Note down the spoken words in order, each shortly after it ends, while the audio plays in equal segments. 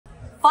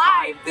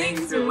5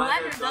 things your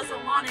lender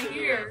doesn't want to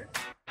hear.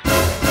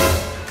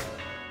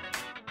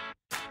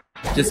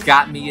 Just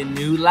got me a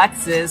new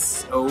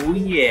Lexus. Oh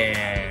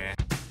yeah.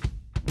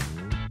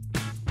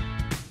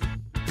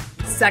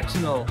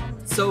 Sectional,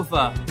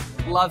 sofa,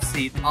 love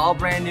seat, all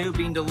brand new,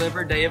 being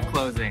delivered day of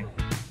closing.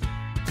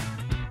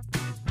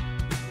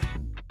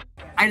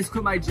 I just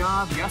quit my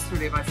job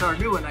yesterday, but I start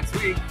a new one next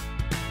week.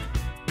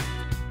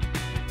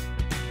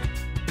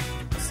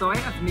 So I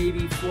have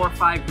maybe 4 or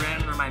 5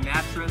 grand under my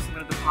mattress. I'm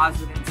gonna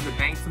deposit it into the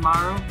bank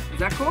tomorrow. Is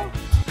that cool?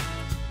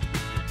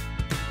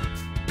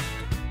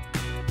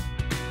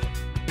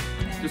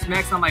 Just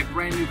max on my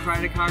brand new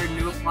credit card,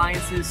 new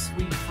appliances,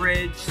 sweet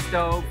fridge,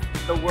 stove,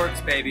 the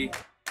works, baby.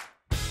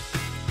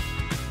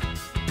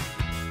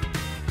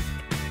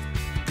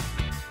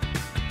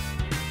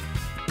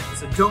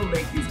 So don't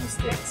make these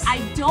mistakes. I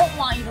don't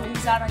want you to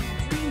lose out on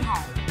your dream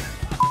home.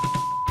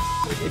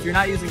 If you're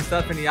not using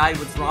stuff in the eye,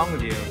 what's wrong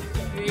with you?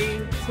 3,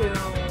 2,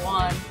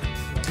 1.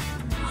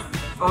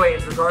 Oh wait,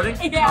 it's recording?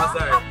 Yeah. Oh,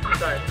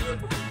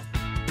 sorry.